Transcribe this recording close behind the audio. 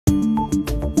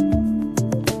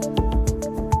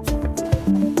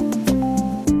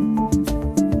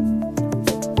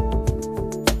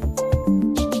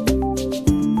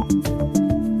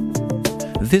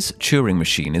This Turing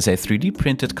machine is a 3D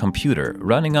printed computer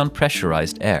running on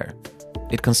pressurized air.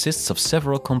 It consists of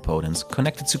several components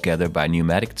connected together by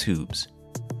pneumatic tubes.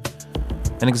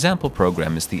 An example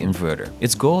program is the inverter.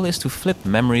 Its goal is to flip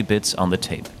memory bits on the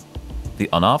tape. The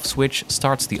on-off switch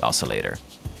starts the oscillator.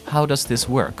 How does this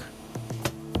work?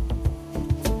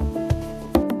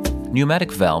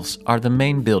 Pneumatic valves are the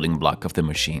main building block of the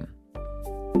machine.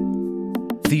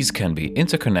 These can be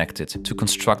interconnected to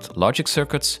construct logic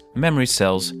circuits, memory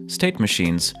cells, state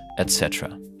machines, etc.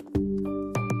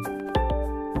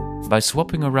 By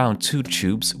swapping around two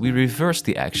tubes, we reverse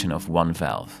the action of one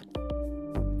valve.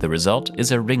 The result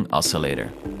is a ring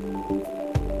oscillator.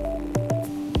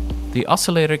 The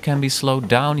oscillator can be slowed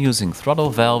down using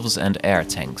throttle valves and air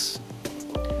tanks.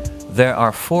 There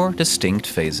are 4 distinct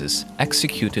phases,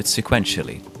 executed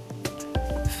sequentially.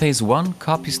 Phase 1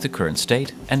 copies the current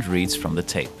state and reads from the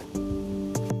tape.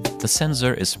 The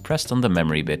sensor is pressed on the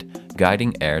memory bit,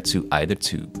 guiding air to either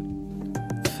tube.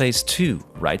 Phase 2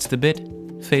 writes the bit.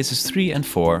 Phases 3 and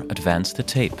 4 advance the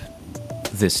tape.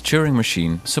 This Turing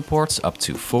machine supports up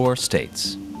to 4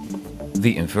 states.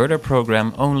 The inverter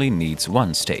program only needs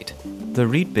 1 state. The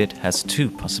read bit has 2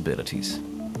 possibilities.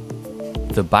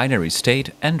 The binary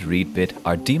state and read bit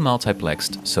are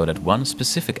demultiplexed so that one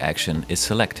specific action is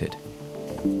selected.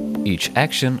 Each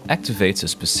action activates a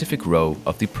specific row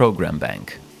of the program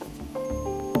bank.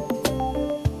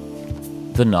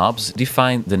 The knobs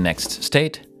define the next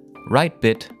state, write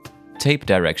bit, tape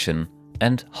direction,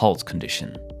 and halt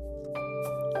condition.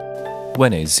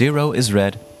 When a 0 is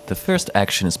read, the first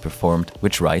action is performed,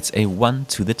 which writes a 1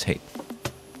 to the tape.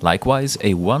 Likewise,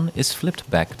 a 1 is flipped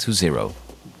back to 0.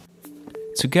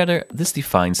 Together, this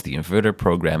defines the inverter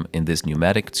program in this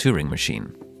pneumatic Turing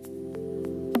machine.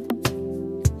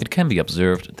 It can be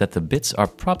observed that the bits are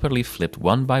properly flipped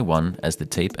one by one as the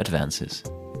tape advances.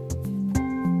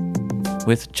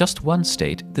 With just 1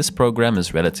 state, this program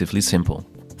is relatively simple.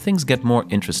 Things get more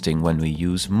interesting when we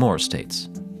use more states.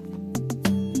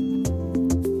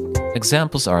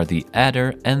 Examples are the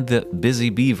Adder and the Busy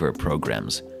Beaver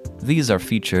programs. These are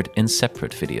featured in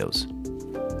separate videos.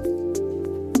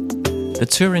 The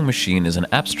Turing machine is an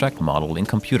abstract model in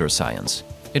computer science.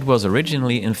 It was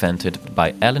originally invented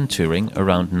by Alan Turing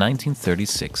around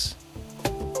 1936.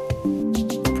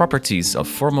 Properties of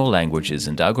formal languages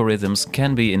and algorithms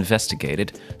can be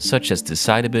investigated, such as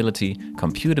decidability,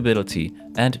 computability,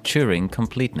 and Turing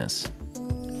completeness.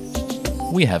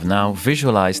 We have now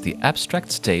visualized the abstract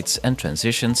states and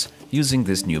transitions using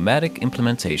this pneumatic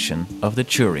implementation of the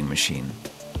Turing machine.